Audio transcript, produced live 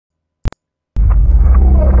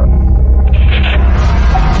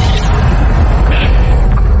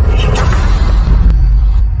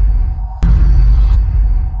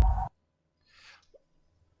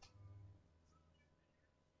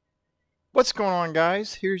What's going on,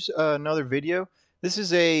 guys? Here's another video. This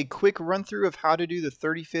is a quick run through of how to do the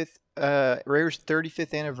 35th Rare's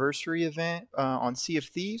 35th anniversary event on Sea of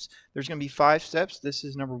Thieves. There's going to be 5 steps. This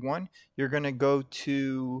is number 1. You're going to go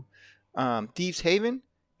to Thieves Haven.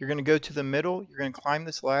 You're going to go to the middle. You're going to climb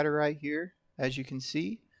this ladder right here, as you can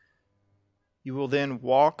see. You will then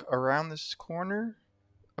walk around this corner,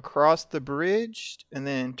 across the bridge, and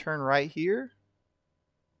then turn right here.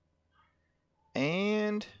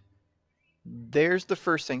 And there's the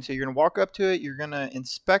first thing. So you're going to walk up to it, you're going to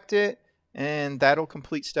inspect it, and that'll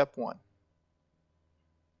complete step 1.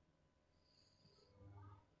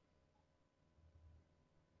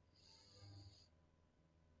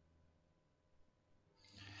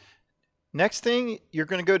 Next thing, you're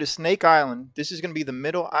going to go to Snake Island. This is going to be the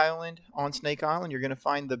middle island on Snake Island. You're going to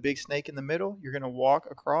find the big snake in the middle. You're going to walk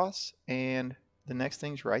across, and the next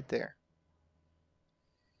thing's right there.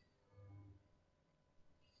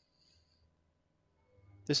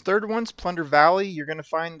 This third one's Plunder Valley. You're going to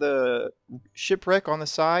find the shipwreck on the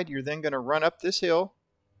side. You're then going to run up this hill.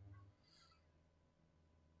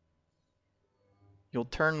 You'll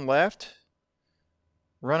turn left,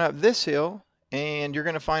 run up this hill, and you're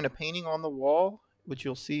going to find a painting on the wall, which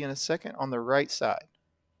you'll see in a second, on the right side.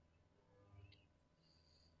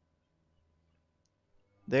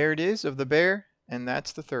 There it is, of the bear, and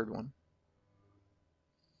that's the third one.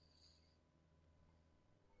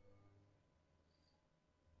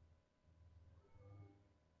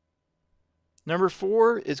 Number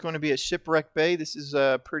 4 is going to be at Shipwreck Bay. This is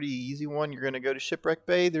a pretty easy one. You're going to go to Shipwreck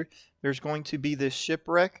Bay. There's going to be this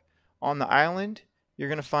shipwreck on the island. You're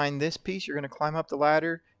going to find this piece. You're going to climb up the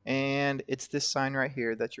ladder, and it's this sign right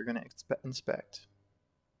here that you're going to inspect.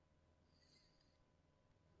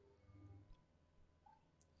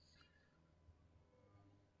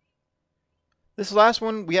 This last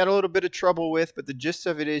one we had a little bit of trouble with, but the gist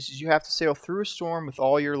of it is you have to sail through a storm with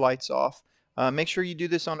all your lights off. Make sure you do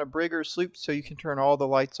this on a brig or a sloop so you can turn all the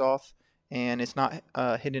lights off and it's not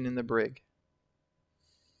hidden in the brig.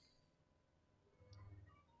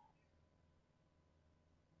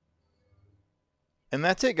 And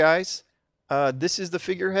that's it, guys. This is the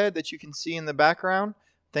figurehead that you can see in the background.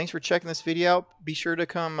 Thanks for checking this video out. Be sure to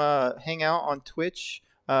come hang out on Twitch,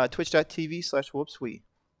 twitch.tv/whoopswee.